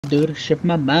dude. Ship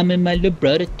my mom and my little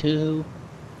brother too.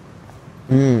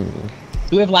 Hmm.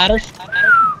 Do we have ladders?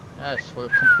 Yes, we're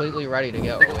completely ready to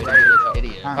go. Wait for this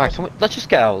idiot. Alright, let's just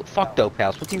go. Fuck Dope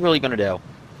House. What's he really gonna do?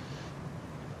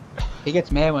 He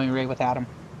gets mad when we raid without him.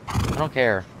 I don't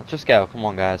care. Let's just go. Come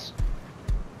on, guys.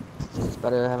 It's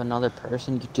better to have another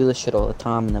person. You do this shit all the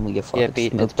time, and then we get fucking Yeah,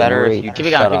 Pete, smoked it's better in if the you raid. just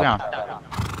shut up.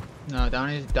 No,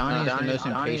 Donnie's the most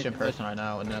impatient person I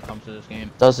know when it comes to this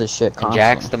game. Does this shit And constantly.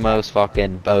 Jack's the most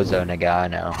fucking bozo nigga I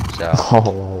know, so.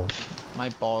 Oh. My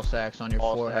ball sacks on your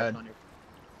forehead.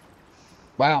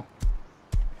 Wow,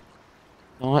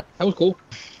 You know what? that was cool.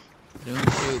 Doing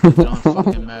shit, get on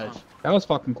fucking meds. That was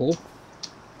fucking cool.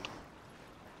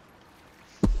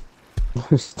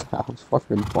 That was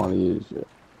fucking funny as shit.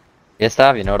 Yeah,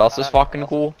 Stav, you know what else is fucking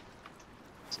cool?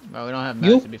 Bro, we don't have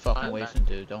You- meds to be fucking wasting,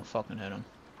 dude. Don't fucking hit him.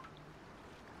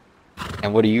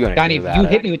 And what are you gonna Donnie, do if about you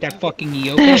it? hit me with that fucking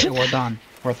Yoka, we're done.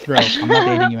 We're through. I'm not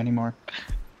dating you anymore.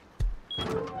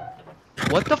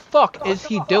 What the fuck is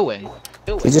he doing?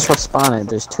 We just responded.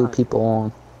 There's 2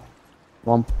 people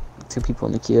on. 2 people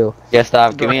in the queue. Yeah,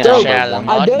 Stav, give me an Dude,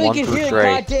 number. I One, don't one through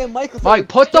 3. microphone. Mike,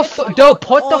 put the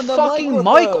fucking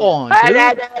mic on,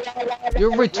 dude.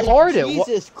 You're retarded.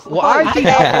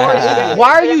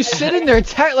 Why are you sitting there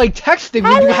texting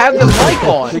when you have the mic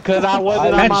on? Because I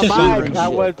wasn't That's on just my mic. rude I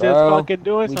shit, was just bro. fucking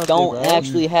doing We something, don't bro.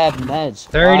 actually have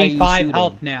meds. Why are you 35 shooting?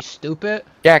 health now. Stupid.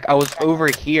 Jack, I was over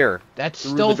here. That's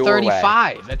Through still the doorway.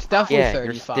 35. That's definitely Yeah, 35.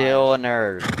 you're still a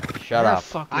nerd. Shut You're a up.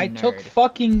 fucking I nerd. took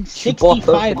fucking You bought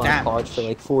 65 Pokemon cards for damage.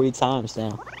 like 40 times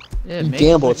now. Yeah, You make-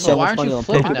 gambled well, so why much aren't money you on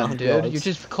flipping Pokemon them, dude? cards. You're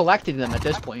just collecting them at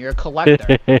this point. You're a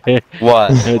collector.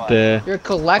 What? Right there. You're a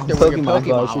collector with your Pokemon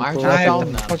Pokemon. cards, Why aren't you I have selling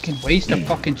to them? fucking waste a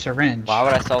fucking syringe. Why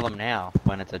would I sell them now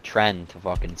when it's a trend to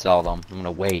fucking sell them? I'm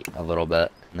gonna wait a little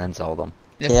bit and then sell them.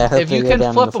 Yeah, I hope If they you go can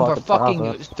down flip in the them for fucking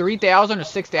fucking profit. 3,000 or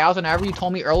 6,000, however you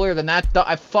told me earlier, then I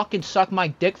fucking suck my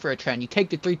dick for a trend. You take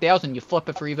the 3,000, you flip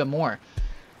it for even more.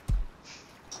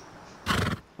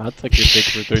 I took your dick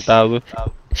for 3,000.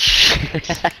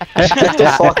 Get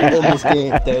the fuck in this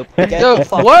game, dope. Get the Dude,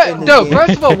 fuck in what? this Dude, game.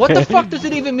 first of all, what the fuck does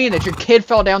it even mean that your kid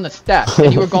fell down the steps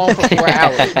and you were gone for 4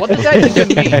 hours? What does that even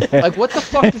mean? Like, what the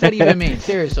fuck does that even mean?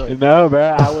 Seriously. No,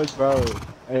 bro. Bro.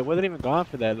 It wasn't even gone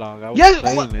for that long. I was Yeah,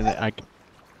 playing what- and I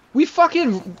We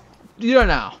fucking... You don't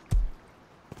know.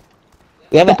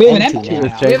 We have an We have an M2 M2 now.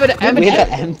 now. We have an We have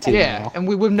M2. an M2 Yeah, now. and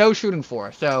we with no shooting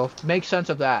force, so make sense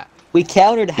of that. We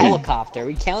countered helicopter.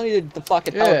 We countered the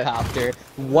fucking Yeah. helicopter,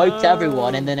 wiped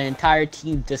everyone, and then an entire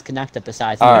team disconnected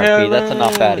besides me. Alright, Pete, that's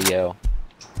enough out of you.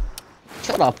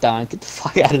 Shut up, Don. Get the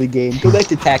fuck out of the game. Go back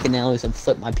to Tacanelli's and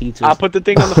flip my pizzas. I'll put the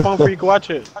thing on the phone for you can watch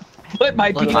it. Flip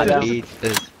my Look, pizza. Pete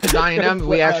is... Donnie, you know,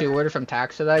 we actually ordered from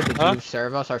Tax today. Did you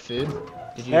serve us our food?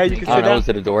 Did you? Yeah, you make can I don't it? know, is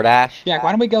it a DoorDash? Jack,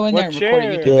 why don't we go in there What and record a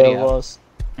chair? YouTube Yeah, it video? was.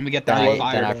 And we get Then that I,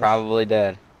 on then I fire. probably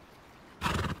did.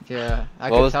 Yeah, I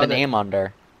What could was tell the that. name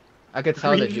under? I could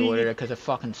tell that you ordered it because it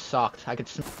fucking sucked. I could.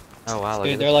 Oh wow, look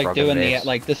Dude, at they're this like broken doing vase. the,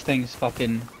 like, this thing's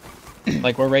fucking,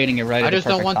 like, we're rating it right I at the just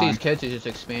don't perfect want time. these kids to just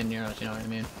expand near us. You know what I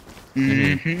mean?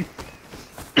 Mm-hmm.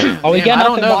 Are we Man, getting I up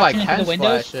don't and know if I watching into can the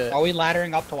windows? splash it. Are we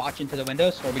laddering up to watch into the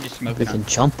windows, or are we just We smoking can out?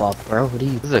 jump up, bro. What are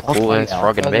you This is a talking cool ass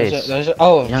about? fucking base.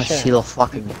 Oh, You don't shit. see the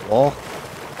fucking wall?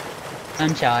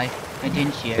 I'm shy. I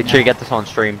didn't see it. Make sure you get this on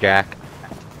stream, Jack.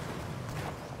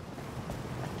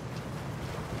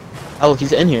 Oh,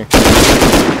 he's in here.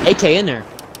 AK in there.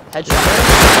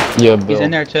 Headshot. Yeah, He's Bill.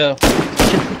 in there too. He's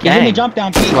in the Gang. jump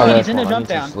down, Pete. Oh, He's in the that's jump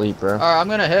fine. I down. need to sleep, bro. Alright, I'm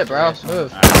gonna hit, bro.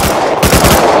 Move.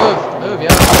 Move, yo.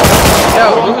 Yo,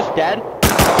 who's dead? Move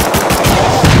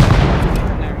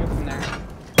from there, move from there.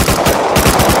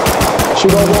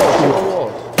 Shoot on walls, shoot on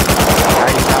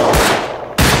walls.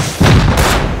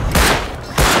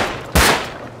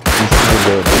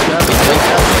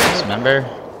 Remember?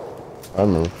 I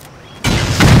know.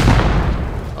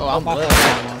 Oh, I'm lit.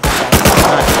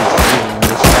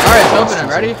 Alright, it's opening.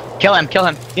 Ready? Kill him, kill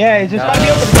him. Yeah, it's just gotta be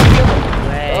open. It's gotta be open.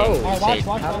 Way. Alright, watch,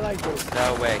 watch, How did watch. I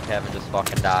go? No way, Kevin just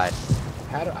fucking died.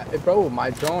 How did I, bro, my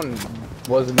drone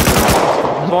wasn't.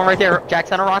 There's one right there. Jack,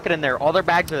 send a rocket in there. All their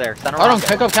bags are there. Send a Hold on, rocket.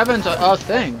 pick up Kevin's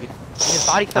thing. His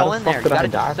body fell the in fuck there. You did I gotta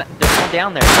die? just there's one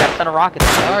down there. You gotta send a rocket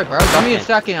there. Alright, bro, give me a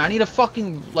second. I need a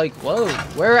fucking, like, whoa.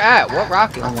 Where at? What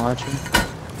rocket? I'm watching.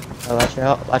 Oh, watch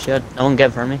out. Watch out. No one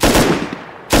get for me.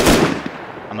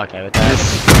 I'm okay with that.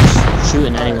 Just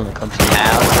shooting anyone that comes in.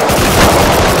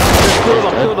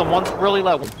 There's two of them. One's really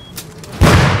low.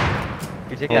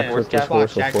 You take that horse, Jack?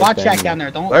 Watch, Jack. Watch, Jack down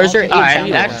there. Don't. Where's don't your take Alright,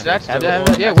 any That's,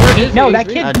 damage. yeah, where is No, he? that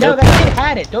He's kid. I No, do. that kid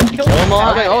had it. Don't kill him.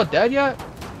 Are they all dead yet?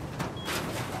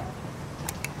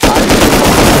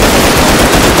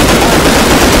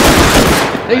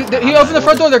 He opened the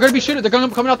front door. They're gonna be shooting. They're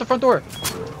coming out the front door.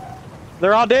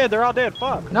 They're all dead. They're all dead.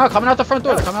 Fuck. No, coming out the front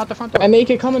door. They're coming out the front door. And make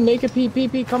it coming, make it P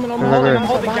coming on. I'm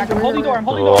holding, Jack. I'm holding door. I'm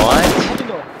holding door. What? I'm holding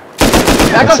door.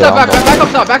 Back up,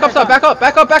 stop. Back up.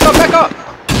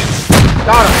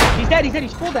 Got him. He's dead.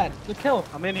 He's full dead. Good kill.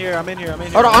 I'm in here.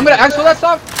 Hold on, I'm gonna exfil that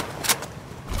stuff.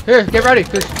 Here, get ready,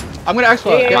 cause I'm gonna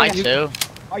exfil. Yeah, Mine too.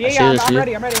 Oh, I see this, I'm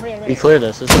dude. ready. We clear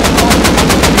this. This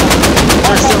is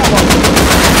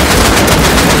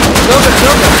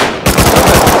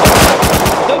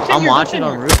I'm watching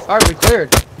on roof. Alright, we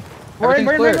cleared.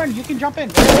 Everything's cleared. Run. You can jump in.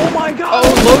 Oh my god!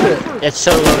 Oh, loaded. It's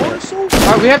so loaded.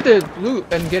 Alright, we have to loot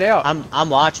and get out. I'm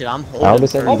watching. I'm How holding.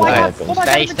 does that Oh my even god. happen? Oh my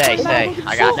Stay, god. stay.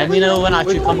 I got Let me know when I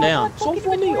should come down. So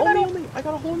funny, on me. I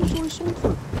got a whole new source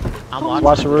sulfur. I'm watching.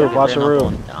 Watch the roof. Watch the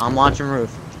roof. I'm watching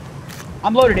roof.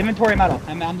 I'm loaded. Inventory metal.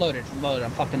 I'm loaded.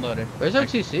 I'm fucking loaded. Where's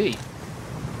OTC?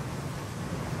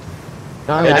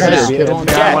 Nah, It's I gotta just- get on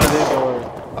Yeah, that. one of these doors.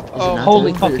 Oh,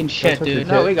 Holy fucking shit, dude.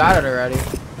 no, we got it already.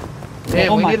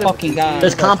 Damn, Oh we my need to. fucking god.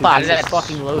 This comp box That is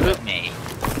fucking loaded. me.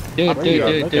 Dude. Look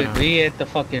at him. We hit the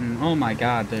fucking. Oh my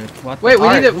god, dude. What? the Wait, we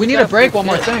fuck? need to break one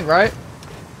more thing, right?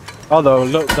 Oh, the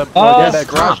Oh, that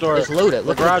garage door. It's loaded. The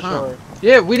Look garage at the comp. door.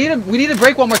 Yeah, we need to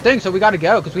break one more thing, so we gotta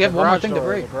go because we have The one more garage thing to door,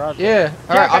 break. the garage door. Yeah. Jack,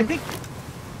 Alright, I I'm. think.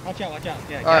 Watch out.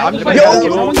 Yeah. Alright, I'm just Yo!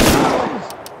 gonna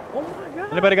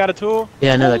Yo! Anybody got a tool?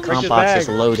 Yeah, no, the Break comp his box bag. is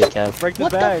loaded, Kev. Break this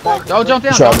What the bag. fuck? Don't jump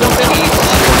down. Drop Don't jump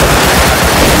down.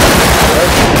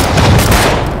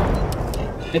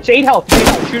 It's 8 health.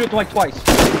 Shoot it like twice.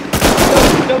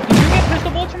 Yo, can you get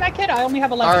pistol bullets from that kid? I only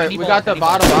have 11. Alright, we got the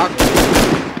bottom box.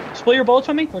 Split your bullets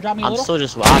from me, or drop me a I'm little. still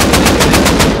just watching.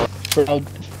 A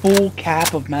full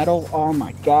cap of metal. Oh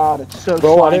my god, it's so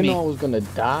Bro, I slimy. didn't know I was gonna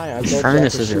die. I thought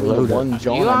Furnaces that are could shoot loaded. one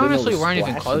John. You I didn't know honestly it was weren't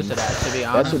even close to splashing. that, to be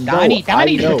That's honest. what- Donnie I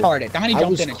is know. retarded. Donnie I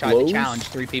jumped was in and tried to close. challenge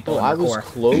 3 people I in the was core.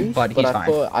 close, but but he's I fine.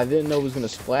 thought I didn't know it was gonna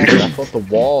splash. I thought the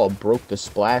wall broke the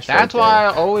splash. That's right why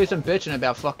I there. always am bitching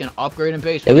about fucking upgrading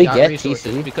base. Did when we you got get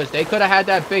resources, TC? because they could have had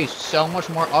that base so much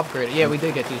more upgraded. Yeah, we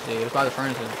did get TC. It was by the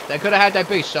furnaces. They could have had that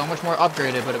base so much more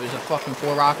upgraded, but it was a fucking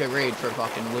 4 rocket raid for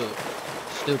fucking loot.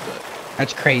 Stupid.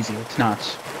 That's crazy. It's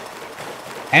nuts.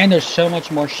 And there's so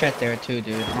much more shit there too,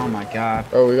 dude. Oh my god.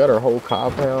 Bro, we got our whole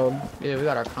compound. Yeah, we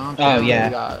got our compound. Oh,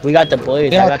 yeah. We got the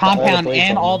blades. There I are got all the compound blades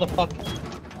and on all me. the fucking.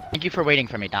 Thank you for waiting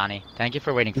for me, Donnie. Thank you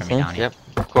for waiting for me, Mhm. Donnie. Yep,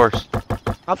 of course.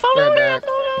 I'm They're back.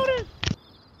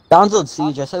 Don's on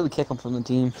siege. I said we kick him from the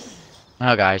team.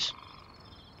 Oh, guys.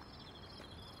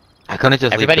 I couldn't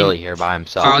just leave Everybody- Billy here by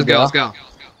himself. Alright, let's go.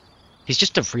 He's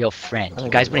just a real friend. You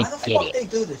guys wouldn't get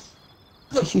it.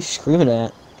 What are you screaming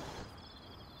at? What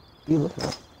are you looking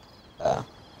at?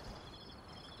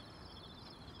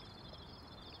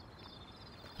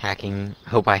 Hacking.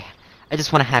 I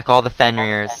just want to hack all the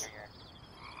Fenriers.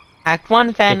 Hack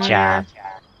one Fenrir. Good job.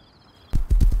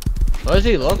 What does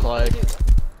he look like?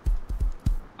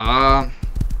 Normal.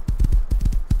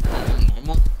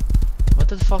 What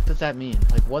the fuck does that mean?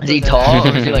 Like, what Is does he that tall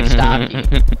mean? or is he like stocky?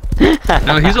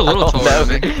 No, he's a little I don't taller know.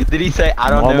 than me. Did he say, I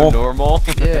don't know, normal?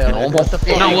 Yeah, like, what the fuck?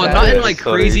 No, is well, that? not in is like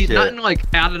funny crazy, shit. not in like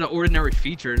out of the ordinary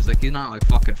features. Like he's not like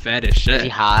fucking fat as Is he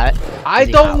shit. hot? I Is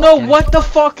he don't hot know looking? what the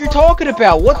fuck you're talking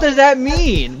about. What does that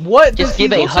mean? What Just does he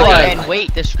give a look height like? and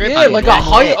weight description. Yeah, like a That's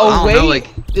height, it. a I don't weight. know,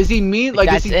 like- Is he mean?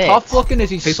 Like, is he That's it. tough looking? Is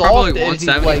he He's soft? probably like Is he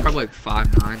 170. like? He's probably like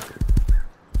 5'9".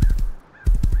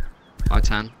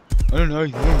 5'10". I don't know,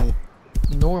 normal.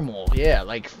 Normal, yeah.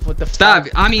 Like, what the Stop.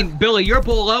 fuck? I mean, Billy, you're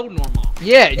below normal.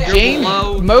 Yeah, You're James.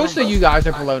 below Most normal. of you guys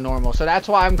are below normal, so that's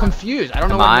why I'm confused. I don't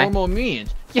know Am what I? normal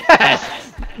means.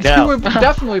 Yes, No. you were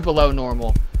definitely below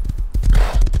normal.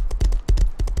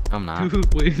 I'm not.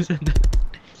 Please.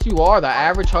 You are. The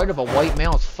average height of a white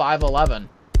male is 5'11".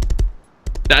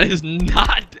 That is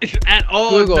not at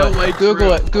all. Google no it. way Google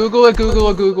true. it. Google it. Google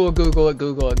it. Google it. Google it.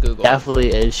 Google it. Google it. Definitely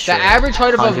is The shit. average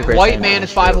height of a 100% white man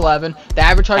is true. 5'11". The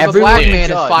average height of a Everyone black man is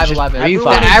judge, 5'11". just The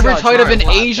everyone average judge, height of an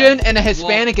alright, Asian and a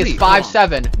Hispanic is please,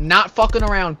 5'7". Not fucking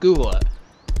around. Google it.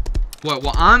 What?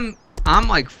 Well, I'm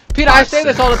like. Peter, I say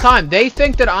this all the time. They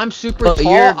think that I'm super But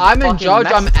tall. you're I'm in fucking judge.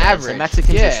 I'm Mexican, so average. Mexicans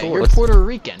are Yeah, short. you're Puerto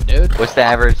Rican, dude. What's the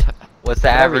average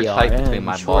Whatever you are, height yeah, between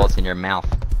my short. balls and your mouth?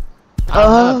 I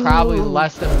don't know, probably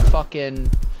less than fucking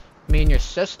me and your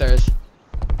sisters.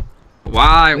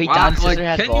 Why? Wait, Why? Don's Like, sister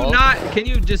has can balls? you not? Can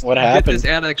you just What get happened? this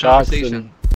out of the Jackson. conversation?